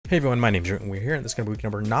Hey everyone, my name's Drew, and we're here, and this is going to be week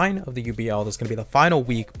number 9 of the UBL. This is going to be the final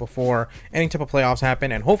week before any type of playoffs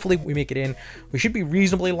happen, and hopefully we make it in. We should be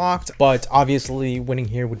reasonably locked, but obviously winning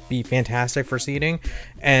here would be fantastic for seeding.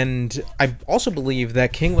 And I also believe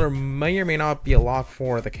that KINGLER may or may not be a lock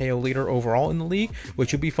for the KO leader overall in the league,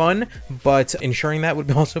 which would be fun, but ensuring that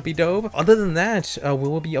would also be dope. Other than that, we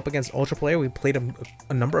will be up against ultraplayer. We played him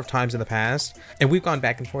a number of times in the past, and we've gone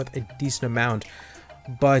back and forth a decent amount.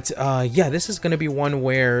 But yeah, this is going to be one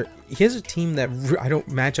where he has a team that I don't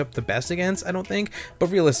match up the best against, I don't think. But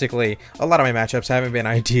realistically, a lot of my matchups haven't been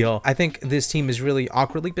ideal. I think this team is really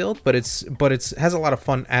awkwardly built, but it's has a lot of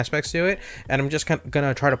fun aspects to it. And I'm just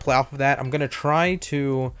gonna try to play off of that. I'm gonna try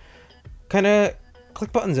to kind of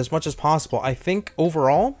click buttons as much as possible. I think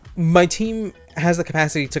overall, my team has the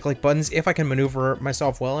capacity to click buttons if I can maneuver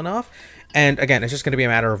myself well enough. And again, it's just going to be a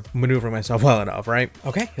matter of maneuvering myself well enough, right?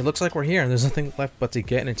 Okay, it looks like we're here, and there's nothing left but to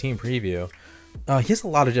get in a team preview. He has a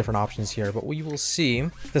lot of different options here, but we will see.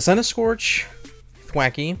 The Sun of Scorch,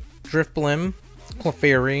 THWACKEY, Drift Blim,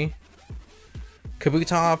 Clefairy,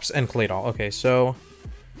 Kabutops, and Claydol. Okay, so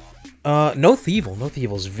no Thievul. No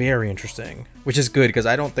Thievul is very interesting, which is good because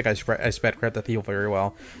I don't think I sped crap the Thievul very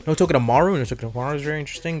well. No Tokidamaru. No Tokidamaru is very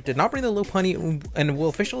interesting. Did not bring the Lopunny, and will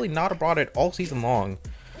officially not have brought it all season long.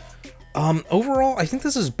 Overall, I think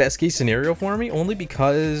this is best case scenario for me, only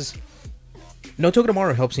because no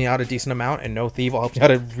Tokidamaru helps me out a decent amount, and no Thievul helps me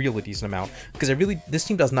out a really decent amount, because this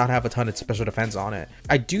team does not have a ton of special defense on it.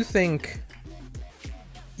 I do think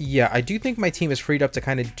my team is freed up to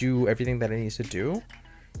kind of do everything that it needs to do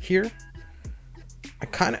here. I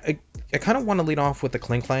kind of want to lead off with the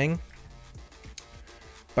Kling,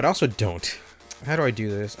 but I also don't. How do I do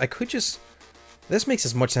this? I could just... This makes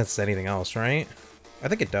as much sense as anything else, right? I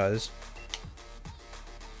think it does.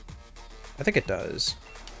 I think it does.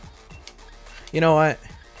 You know what?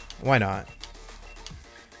 Why not?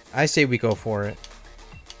 I say we go for it.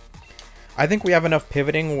 I think we have enough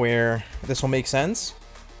pivoting where this will make sense.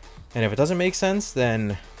 And if it doesn't make sense,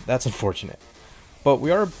 then that's unfortunate. But we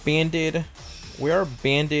are banded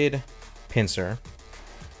Pinsir.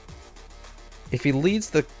 If he leads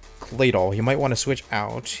the Claydol, he might want to switch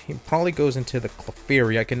out. He probably goes into the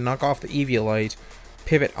Clefairy. I can knock off the Eviolite,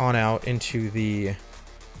 pivot on out into the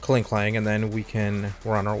Kling, and then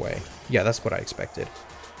we're on our way. Yeah, that's what I expected.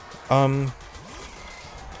 Do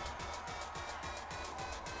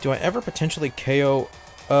I ever potentially KO?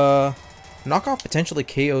 Knockoff potentially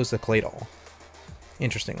KOs the Claydol.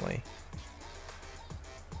 Interestingly.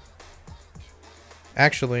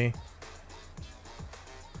 Actually,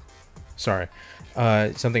 sorry.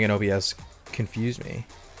 Something in OBS confused me.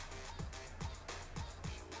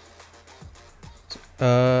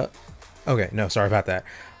 Okay, no, sorry about that.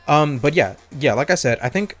 But yeah, like I said, I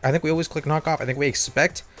think we always click knockoff. I think we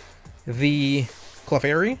expect the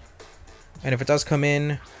Clefairy, and if it does come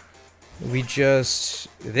in, we just...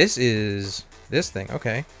 This is this thing,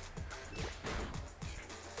 okay.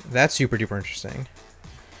 That's super duper interesting.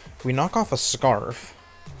 We knock off a Scarf.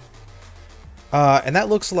 And that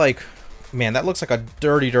looks like... Man, that looks like a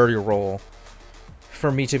dirty roll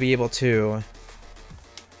for me to be able to...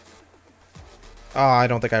 I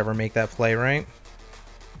don't think I ever make that play, right?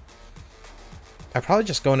 I probably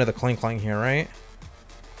just go into the Kling here, right?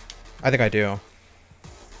 I think I do.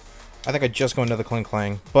 I think I just go into the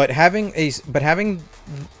Kling. But having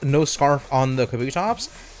no Scarf on the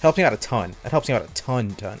Kabutops helps me out a ton. That helps me out a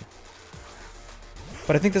ton.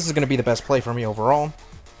 But I think this is going to be the best play for me overall.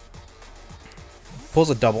 Pulls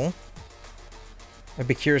a double. I'd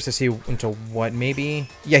be curious to see into what, maybe...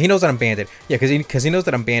 Yeah, he knows that I'm banded. Yeah, because he knows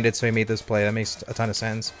that I'm banded, so he made this play. That makes a ton of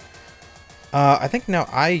sense. I think now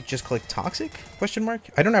I just click Toxic? Question mark?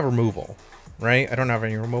 I don't have removal, right? I don't have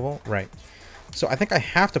any removal? Right. So I think I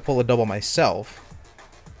have to pull a double myself.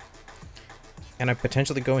 And I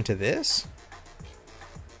potentially go into this?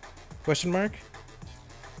 Question mark?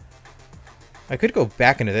 I could go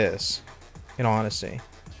back into this, in all honesty.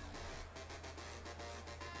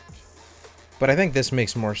 But I think this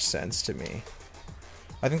makes more sense to me.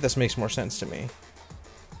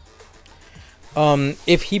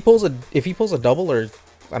 If he pulls a double, or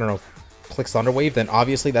I don't know, clicks Thunder Wave, then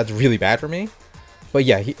obviously that's really bad for me. But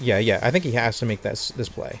yeah, I think he has to make this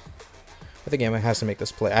play. I think he has to make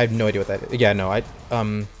this play. I have no idea what that is. Yeah, no, I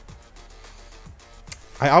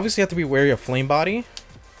obviously have to be wary of Flame Body.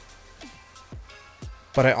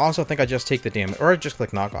 But I also think I just take the damage, or I just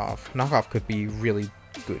click knockoff. Knockoff could be really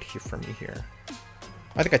good here for me here.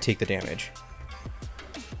 I think I take the damage.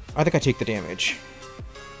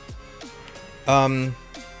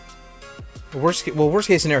 Worst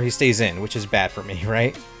case scenario, he stays in, which is bad for me,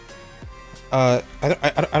 right? I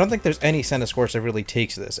don't think there's any Centiskorch that really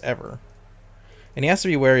takes this ever. And he has to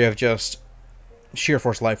be wary of just Sheer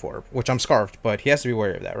Force Life Orb, which I'm scarfed, but he has to be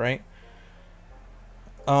wary of that, right?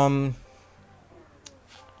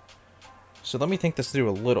 So let me think this through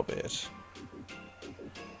a little bit.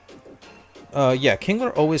 Yeah,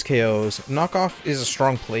 Kingler always KOs. Knockoff is a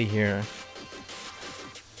strong play here.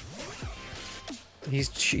 He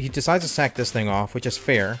decides to sack this thing off, which is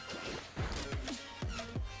fair.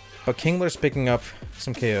 But Kingler's picking up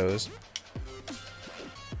some KOs.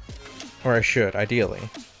 Or I should, ideally.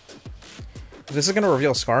 This is going to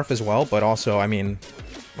reveal Scarf as well, but also, I mean,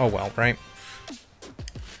 oh well, right?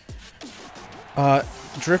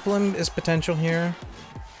 Drifblim is potential here.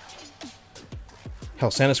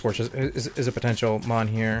 Hell, Centiskorch is a potential mon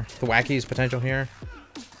here. THWACKEY is potential here.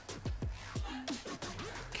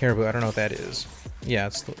 Caribou, I don't know what that is. Yeah,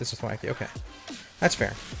 it's a THWACKEY. Okay, that's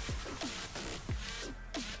fair.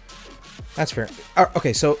 That's fair.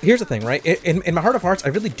 Okay, so here's the thing, right? In my heart of hearts, I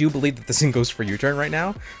really do believe that this thing goes for U-turn right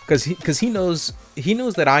now, because he knows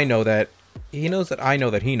that I know that he knows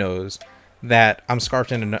that I'm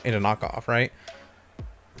scarfed in a knockoff, right?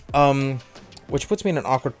 Which puts me in an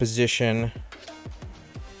awkward position.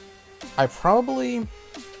 I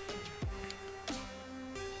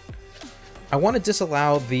want to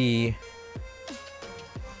disallow the...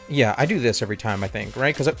 Yeah, I do this every time, I think,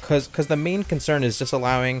 right? Because the main concern is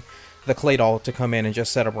disallowing the Claydol to come in and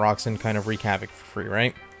just set up rocks and kind of wreak havoc for free,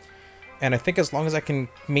 right? And I think as long as I can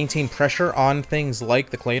maintain pressure on things like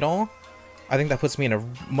the Claydol, I think that puts me in a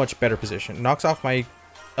much better position. Knocks off my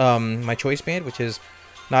my choice band, which is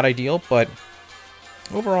not ideal, but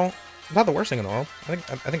overall, not the worst thing in the world. I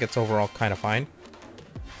think it's overall kind of fine.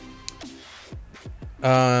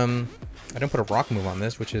 I didn't put a rock move on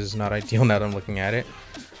this, which is not ideal now that I'm looking at it.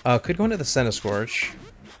 Could go into the Centiskorch,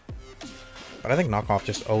 but I think knockoff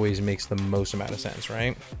just always makes the most amount of sense,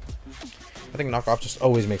 right? I think knockoff just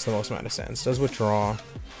always makes the most amount of sense. Does withdraw.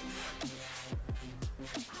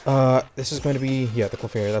 This is going to be, yeah, the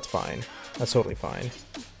Clefairy. That's fine. That's totally fine.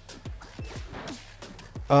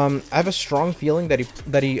 I have a strong feeling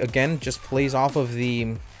that he again just plays off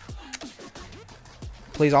the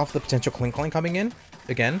potential Klinkling coming in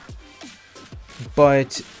again.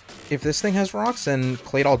 But if this thing has rocks and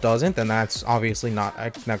Claydol doesn't, then that's obviously not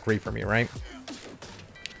great for me, right?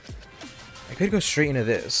 I could go straight into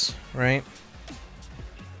this, right?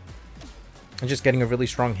 And just getting a really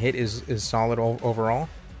strong hit is solid overall.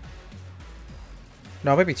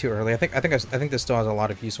 No, it might be too early. I think this still has a lot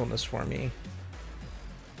of usefulness for me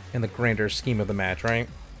in the grander scheme of the match, right?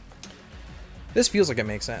 This feels like it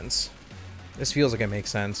makes sense. This feels like it makes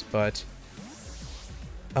sense, but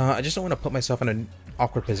I just don't want to put myself in an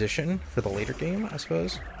awkward position for the later game, I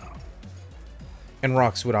suppose. And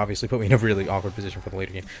rocks would obviously put me in a really awkward position for the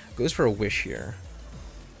later game. Goes for a wish here.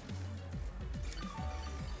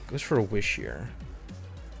 Goes for a wish here.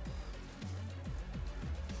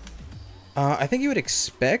 I think you would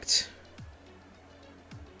expect...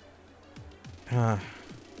 I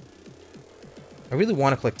really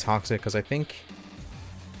want to click Toxic because I think...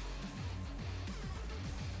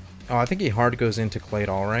 Oh, I think he hard goes into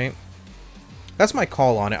Claydol, right? That's my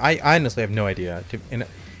call on it. I honestly have no idea,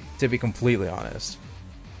 to be completely honest.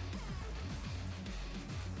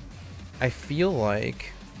 I feel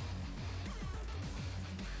like...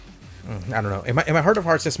 I don't know. In my heart of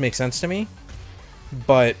hearts, this makes sense to me,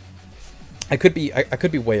 but I could be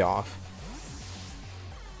way off.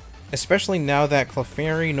 Especially now that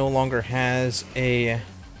Clefairy no longer has a...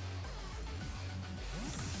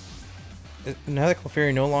 Now that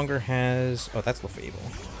Clefairy no longer has... Oh, that's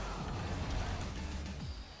Lefable.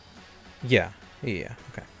 Yeah. Yeah,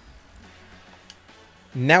 okay.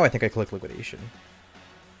 Now I think I click Liquidation.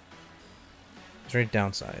 Is there any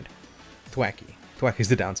downside? THWACKEY. THWACKEY's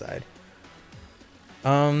the downside.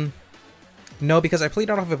 No, because I played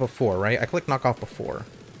out of it before, right? I clicked Knockoff before.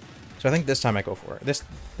 So I think this time I go for it. This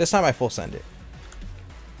time I full send it.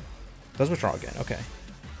 Does withdraw again, okay.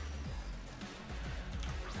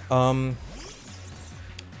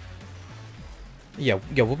 Yeah,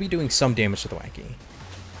 we'll be doing some damage to THWACKEY.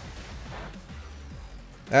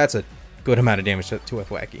 That's a good amount of damage to a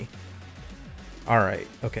THWACKEY. Alright,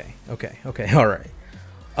 okay, alright.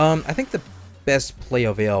 I think the best play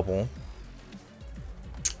available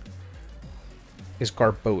is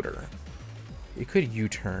Garbodor. You could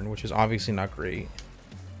U-turn, which is obviously not great.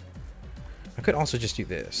 I could also just do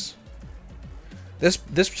this. This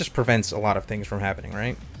just prevents a lot of things from happening,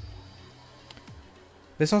 right?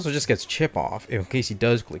 This also just gets chip off in case he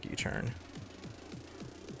does click U-turn.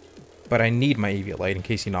 But I need my Eviolite in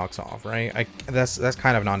case he knocks off, right? That's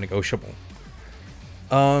kind of non-negotiable.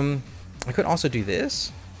 I could also do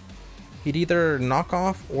this. He'd either knock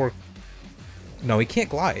off or... No, he can't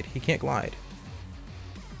glide. He can't glide.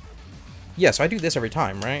 Yeah, so I do this every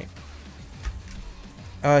time, right?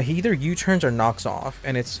 He either U-turns or knocks off,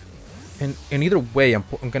 and it's... And either way, I'm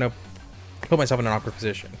gonna put myself in an awkward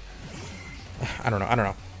position. I don't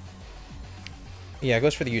know. Yeah, it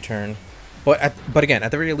goes for the U-turn. But again,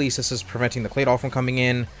 at the very least, this is preventing the Claydol from coming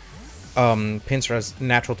in. Pinsir has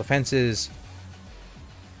natural defenses.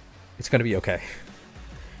 It's gonna be okay.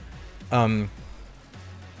 And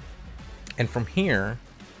from here,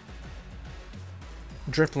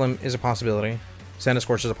 Drifloon is a possibility.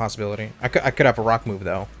 Scorch is a possibility. I could have a rock move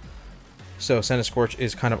though. So Scorch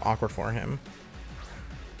is kind of awkward for him.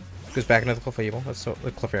 Goes back into the Clefable. That's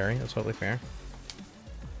Clefairy. That's totally fair.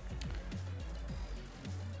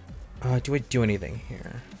 Do I do anything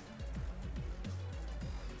here?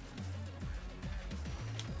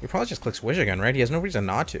 He probably just clicks Wish again, right? He has no reason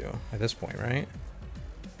not to at this point, right?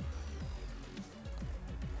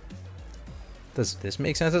 Does this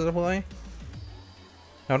make sense as a play?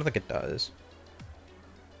 No, I don't think it does.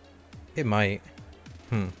 It might.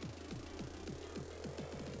 I'm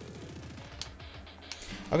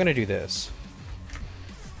gonna do this.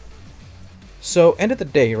 So, end of the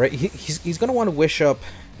day, right? He's gonna want to wish up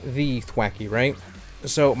the THWACKEY, right?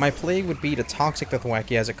 So, my play would be to Toxic the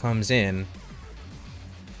THWACKEY as it comes in.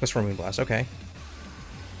 Goes for Moonblast, okay.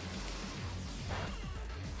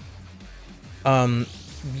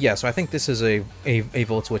 Yeah, so I think this is a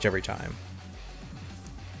Volt Switch every time.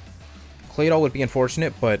 Claydol would be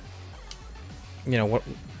unfortunate, but you know what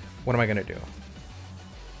am I gonna do?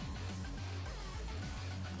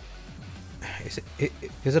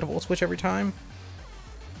 Is it a Volt Switch every time?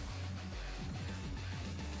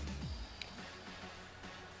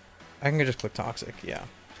 I can just click Toxic, yeah.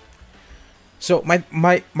 So my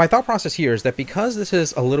thought process here is that because this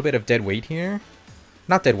is a little bit of dead weight here,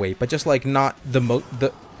 not dead weight, but just like not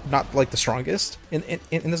not like the strongest in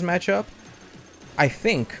this matchup, I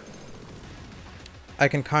think I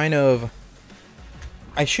can kind of,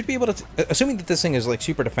 I should be able to, assuming that this thing is like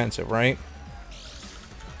super defensive, right?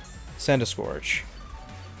 Scorch.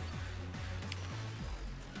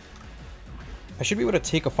 I should be able to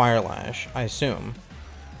take a Fire Lash, I assume,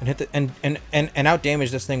 and hit the and out damage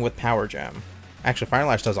this thing with Power Gem. Actually, Fire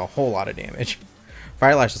Lash does a whole lot of damage.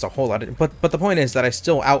 Fire Lash does a whole lot of, but the point is that I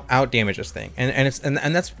still out damage this thing, and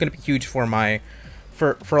that's going to be huge for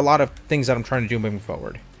for a lot of things that I'm trying to do moving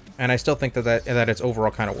forward. And I still think that it's overall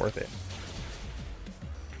kind of worth it.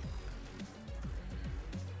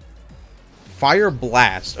 Fire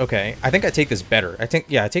Blast. Okay, I think I take this better. I take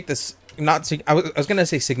this not. I was gonna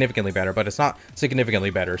say significantly better, but it's not significantly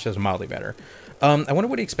better. It's just mildly better. I wonder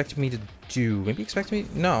what he expected me to do. Maybe he expected me.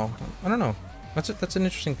 No, I don't know. That's an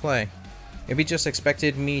interesting play. Maybe he just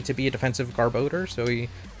expected me to be a defensive Garbodor, so he...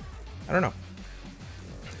 I don't know.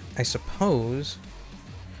 I suppose...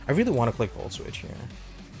 I really want to click Volt Switch here.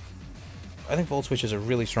 I think Volt Switch is a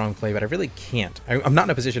really strong play, but I really can't. I'm not in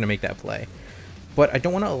a position to make that play. But I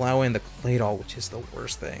don't want to allow in the Claydol, which is the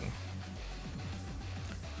worst thing.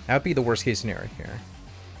 That would be the worst case scenario here.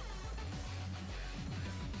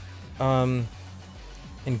 And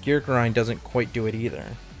Gear Grind doesn't quite do it either.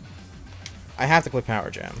 I have to click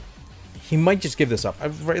Power Gem. He might just give this up.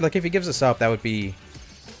 Like, if he gives this up, that would be,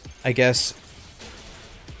 I guess,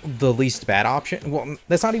 the least bad option. Well,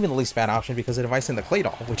 that's not even the least bad option because it invites in the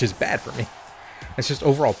Claydol, which is bad for me. It's just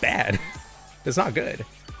overall bad. It's not good.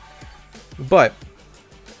 But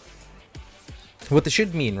what this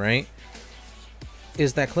should mean, right,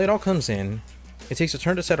 is that Claydol comes in. It takes a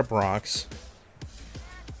turn to set up rocks.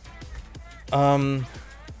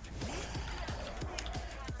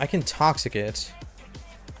 I can Toxic it.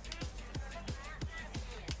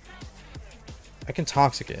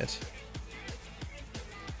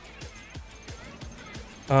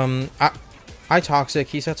 I Toxic,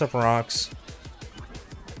 he sets up rocks.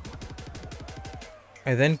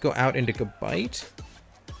 I then go out into Gabite.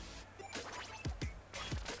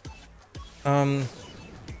 I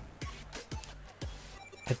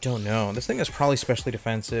don't know. This thing is probably specially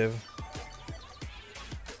defensive.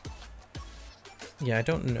 Yeah, I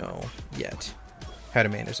don't know yet how to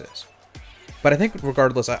manage this. But I think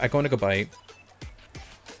regardless, I go into Gabite.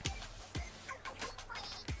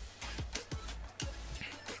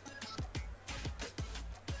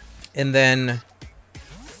 And then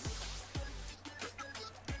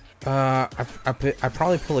I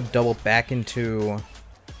probably pull a double back into...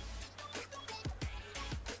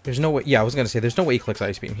 There's no way... Yeah, I was going to say, there's no way he clicks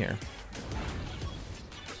Ice Beam here.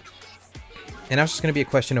 And now it's just going to be a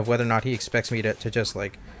question of whether or not he expects me to just,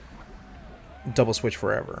 like, double switch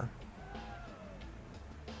forever.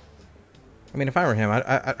 I mean, if I were him,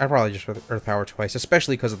 I'd probably just Earth Power twice,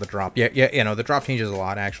 especially because of the drop. Yeah, you know, the drop changes a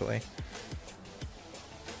lot, actually.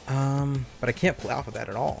 But I can't play off of that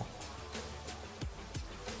at all.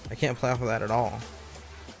 I can't play off of that at all.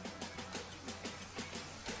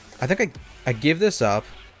 I think I give this up.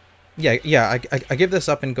 Yeah, I give this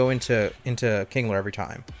up and go into KINGLER every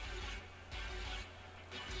time.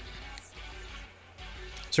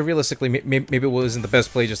 So realistically, maybe it wasn't the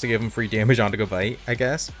best play just to give him free damage on to go bite, I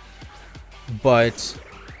guess. But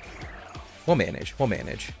we'll manage. We'll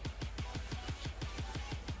manage.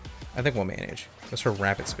 I think we'll manage. That's her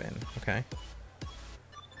rapid spin. Okay.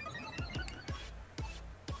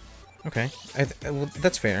 Okay. Well,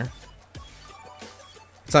 that's fair.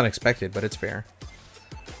 It's unexpected, but it's fair.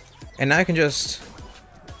 And now I can just...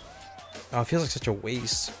 Oh, it feels like such a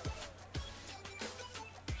waste.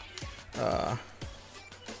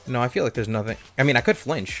 No, I feel like there's nothing... I mean, I could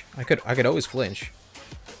flinch. I could always flinch.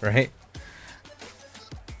 Right?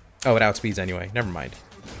 Oh, it outspeeds anyway. Never mind.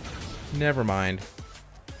 Never mind.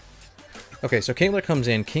 Okay, so KINGLER comes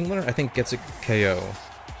in. KINGLER, I think, gets a KO.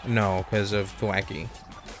 No, because of THWACKEY.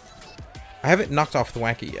 I haven't knocked off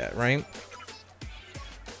THWACKEY yet, right?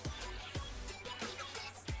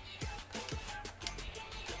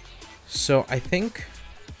 So, I think...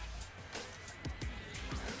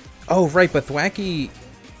 Oh, right, but THWACKEY's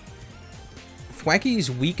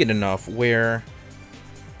weakened enough where...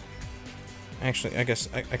 Actually, I guess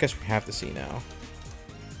we have to see now.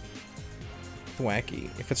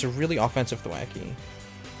 THWACKEY. If it's a really offensive THWACKEY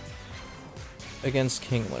against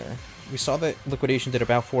KINGLER. We saw that Liquidation did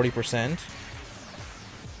about 40%.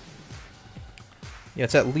 Yeah,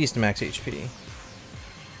 it's at least max HP.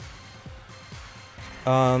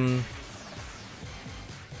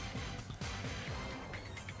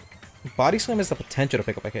 Body Slam has the potential to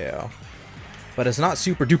pick up a KO, but it's not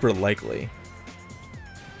super duper likely.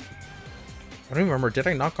 I don't even remember. Did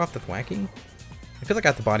I knock off the THWACKEY? I feel like I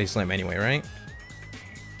got the Body Slam anyway, right?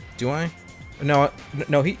 Do I? No,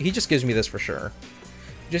 no. He just gives me this for sure.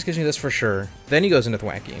 He just gives me this for sure. Then he goes into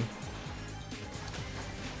THWACKEY.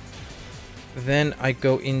 Then I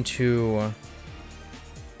go into...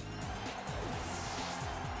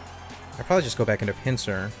 I probably just go back into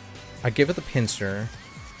Pincer. I give it the Pincer.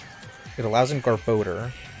 It allows in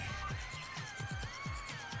Garbodor.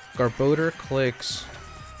 Garbodor clicks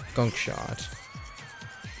Gunk Shot.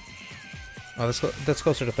 Oh, that's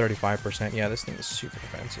closer to 35%. Yeah, this thing is super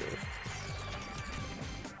defensive.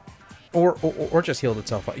 Or just healed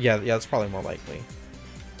itself up. Yeah, that's probably more likely.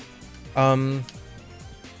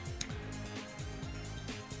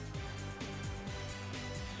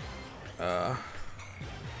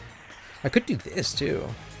 I could do this too.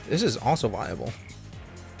 This is also viable.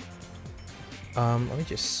 Let me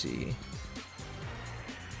just see.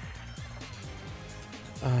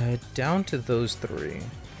 Down to those three.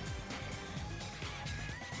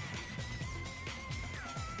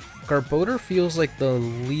 Garbodor feels like the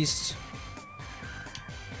least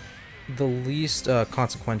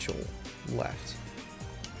consequential left.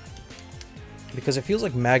 Because it feels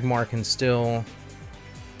like Magmar can still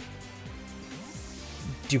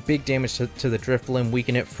do big damage to the Drifblim,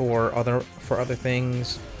 weaken it for other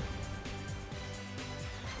things.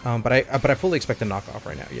 But I fully expect a knockoff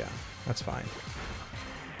right now. Yeah, that's fine.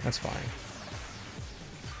 That's fine.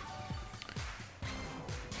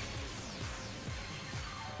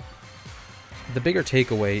 The bigger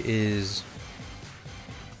takeaway is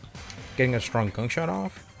getting a strong Gunk Shot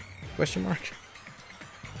off? Question mark.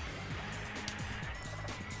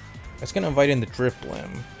 That's gonna invite in the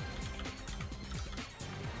Drifblim.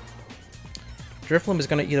 Drifblim is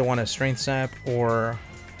gonna either want a Strength Sap or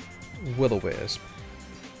Will-O-Wisp.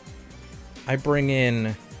 I bring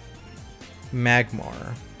in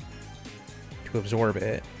Magmar to absorb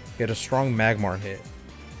it, get a strong Magmar hit,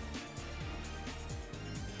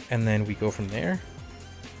 and then we go from there,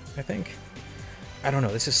 I think. I don't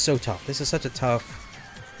know, this is so tough. This is such a tough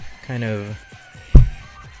kind of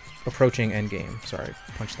approaching endgame. Sorry,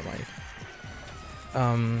 punch the mic.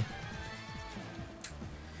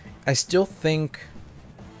 I still think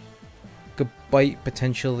Gabite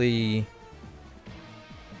potentially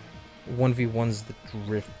 1v1's the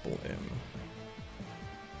Drifblim.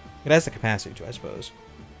 It has the capacity to, I suppose.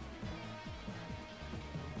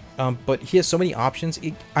 But he has so many options.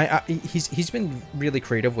 He's been really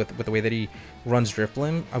creative with the way that he runs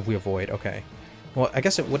Drifblim. We avoid. Okay. Well, I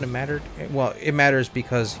guess it wouldn't have mattered. Well, it matters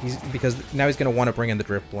because now he's gonna want to bring in the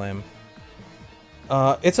Drifblim.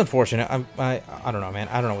 It's unfortunate. I don't know, man.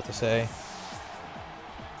 I don't know what to say.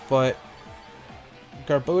 But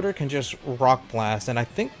Garbodor can just Rock Blast, and I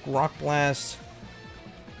think Rock Blast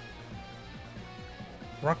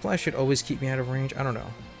Rock Blast should always keep me out of range. I don't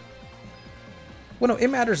know. Well, no, it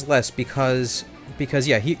matters less because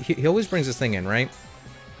yeah, he always brings this thing in, right?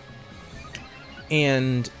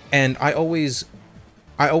 And I always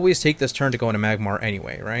take this turn to go into Magmar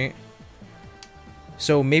anyway, right?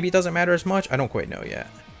 So maybe it doesn't matter as much. I don't quite know yet.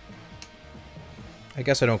 I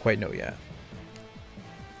guess I don't quite know yet.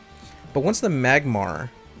 But once the Magmar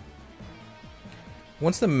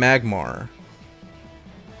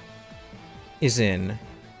is in,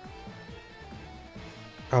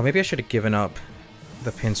 oh, maybe I should have given up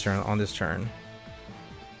the Pinsir on this turn.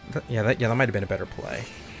 Yeah, that might have been a better play.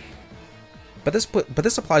 But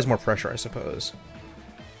this applies more pressure, I suppose.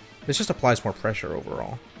 This just applies more pressure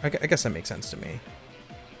overall. I guess that makes sense to me.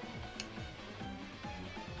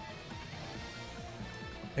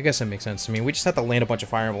 I guess that makes sense to me. We just have to land a bunch of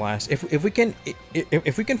Fire Blasts. If we can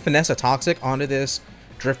finesse a Toxic onto this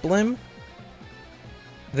Drifblim,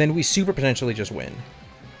 then we super potentially just win.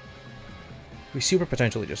 We super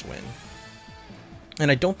potentially just win. And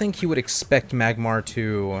I don't think he would expect Magmar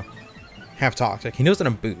to have Toxic. He knows that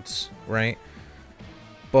I'm Boots, right?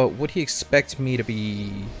 But would he expect me to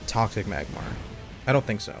be Toxic Magmar? I don't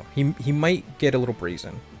think so. He might get a little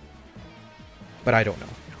brazen. But I don't know.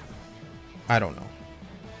 I don't know.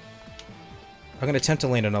 I'm going to attempt to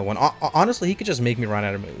land another one. Honestly, he could just make me run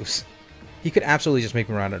out of moves. He could absolutely just make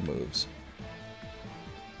me run out of moves.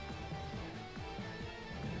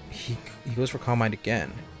 He goes for Calm Mind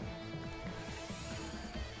again.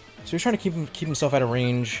 So he's trying to keep himself out of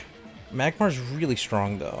range. Magmar's really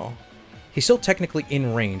strong, though. He's still technically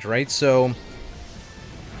in range, right? So,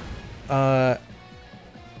 so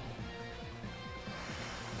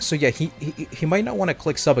yeah, he might not want to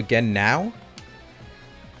click sub again now.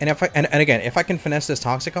 And again, if I can finesse this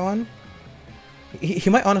Toxicon, he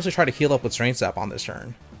might honestly try to heal up with Strength Sap on this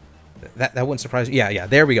turn. That wouldn't surprise me. Yeah,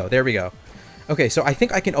 there we go. Okay, so I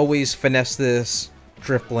think I can always finesse this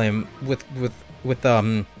Drifblim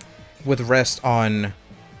with rest on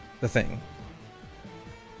the thing.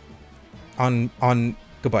 On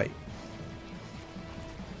Gabite.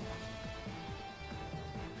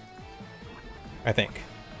 I think.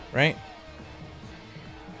 Right?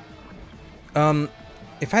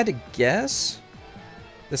 If I had to guess,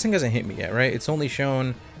 this thing hasn't hit me yet, right? It's only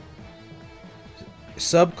shown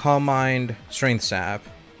Sub, Calm Mind, Strength Sap.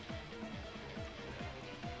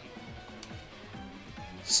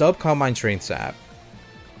 Sub, Calm Mind, Strength Sap.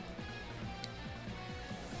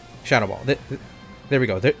 Shadow Ball. There we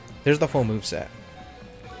go. There's the full moveset.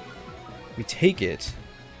 We take it.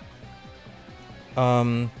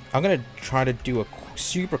 I'm gonna try to do a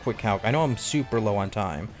super quick calc. I know I'm super low on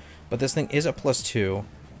time, but this thing is a +2.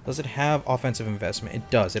 Does it have offensive investment? It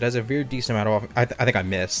does. It has a very decent amount of. I think I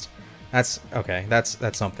missed. That's okay. That's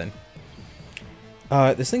something.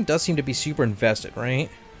 This thing does seem to be super invested, right?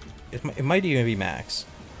 It might even be max.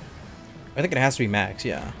 I think it has to be max.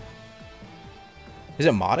 Yeah. Is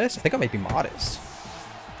it modest? I think it might be modest.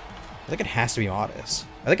 I think it has to be modest.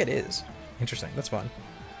 I think it is. Interesting. That's fun.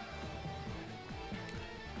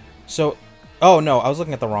 So, oh no, I was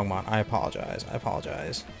looking at the wrong mod. I apologize.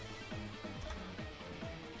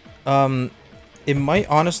 It might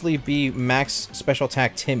honestly be max special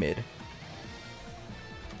attack timid.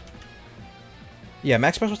 Yeah,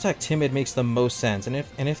 max special attack timid makes the most sense. And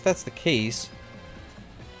if that's the case,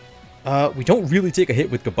 we don't really take a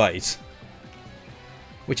hit with Gabite,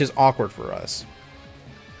 which is awkward for us.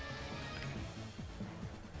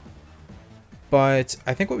 But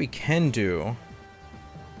I think what we can do,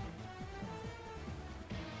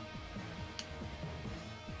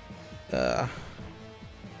 I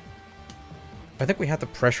think we have to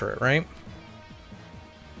pressure it, right?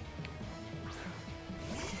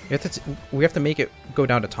 We have to make it go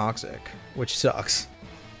down to Toxic, which sucks.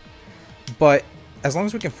 But as long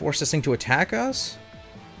as we can force this thing to attack us,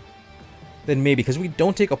 then maybe, because we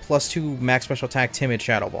don't take a +2 max special attack timid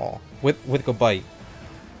Shadow Ball with Gabite,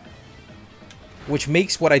 which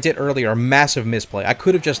makes what I did earlier a massive misplay. I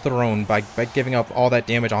could have just thrown by giving up all that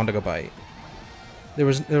damage onto Gabite. There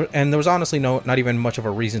was honestly not even much of a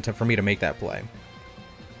reason for me to make that play.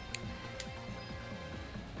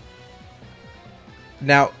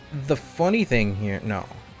 Now, the funny thing here, no,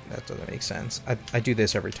 that doesn't make sense. I do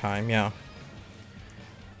this every time, yeah.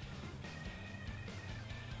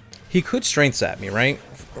 He could Strength Sap me, right?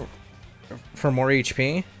 For more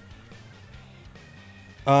HP.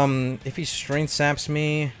 If he Strength Saps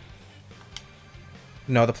me,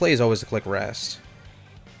 no, the play is always to click rest.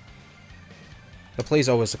 The play is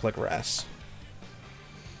always to click rest.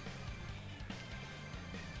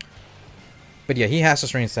 But yeah, he has to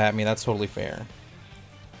Strength Sap me. That's totally fair.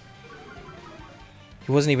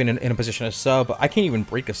 He wasn't even in a position to sub. I can't even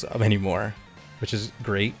break a sub anymore, which is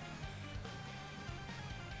great.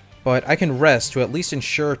 But I can rest to at least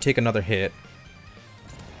ensure take another hit.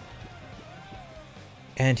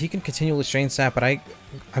 And he can continually strain sap, but I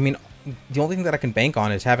mean, the only thing that I can bank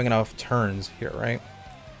on is having enough turns here, right?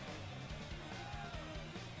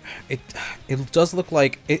 It does look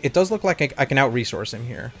like it does look like I can out-resource him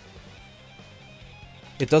here.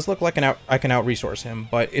 It does look like I can out-resource him,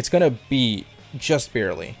 but it's gonna be just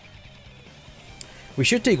barely. We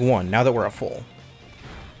should take one now that we're at full.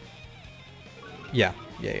 Yeah,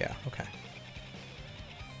 okay.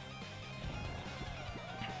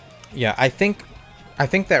 Yeah, I think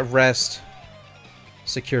that rest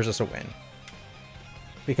secures us a win.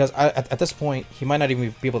 Because at this point, he might not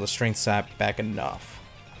even be able to strength sap back enough.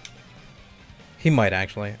 He might,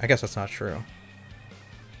 actually. I guess that's not true.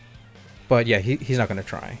 But yeah, he's not going to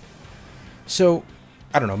try. So,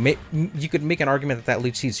 I don't know. You could make an argument that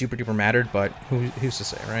leech seed super duper mattered, but who's to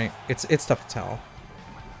say, right? It's tough to tell.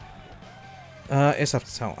 It's tough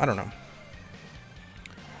to tell. I don't know.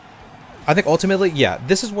 I think ultimately, yeah,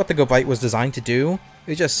 this is what the Go Bite was designed to do.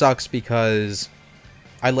 It just sucks because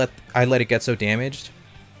I let it get so damaged.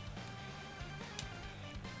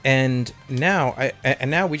 And now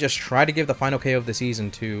we just try to give the final KO of the season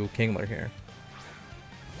to KINGLER here.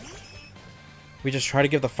 We just try to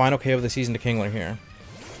give the final KO of the season to KINGLER here.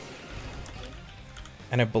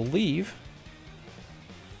 And I believe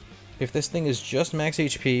if this thing is just max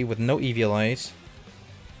HP with no Eviolite,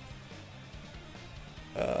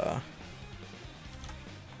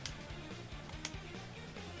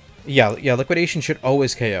 yeah, Liquidation should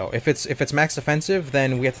always KO. If it's max defensive,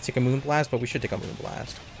 then we have to take a Moonblast, but we should take a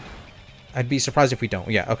Moonblast. I'd be surprised if we don't.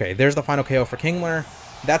 Yeah, okay. There's the final KO for KINGLER.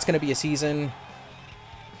 That's going to be a season.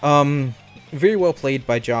 Very well played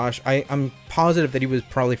by Josh. I'm positive that he was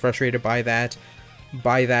probably frustrated by that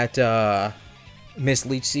missed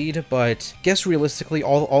Leech Seed, but guess realistically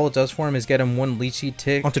all it does for him is get him one Leech Seed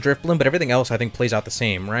tick onto Drifblim, but everything else I think plays out the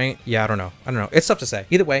same, right? Yeah, I don't know. It's tough to say.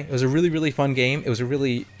 Either way, it was a really, really fun game. It was a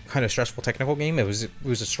really kind of stressful technical game. It was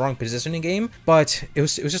a strong positioning game, but it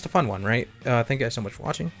was just a fun one, right? Thank you guys so much for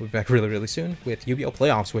watching. We'll be back really, really soon with UBL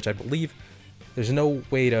playoffs, which I believe there's no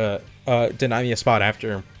way to deny me a spot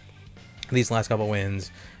after these last couple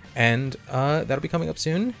wins, and that'll be coming up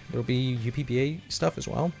soon. There'll be UPBA stuff as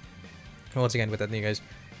well. And once again, with that, thank you guys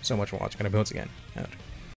so much for watching. Gonna be once again out.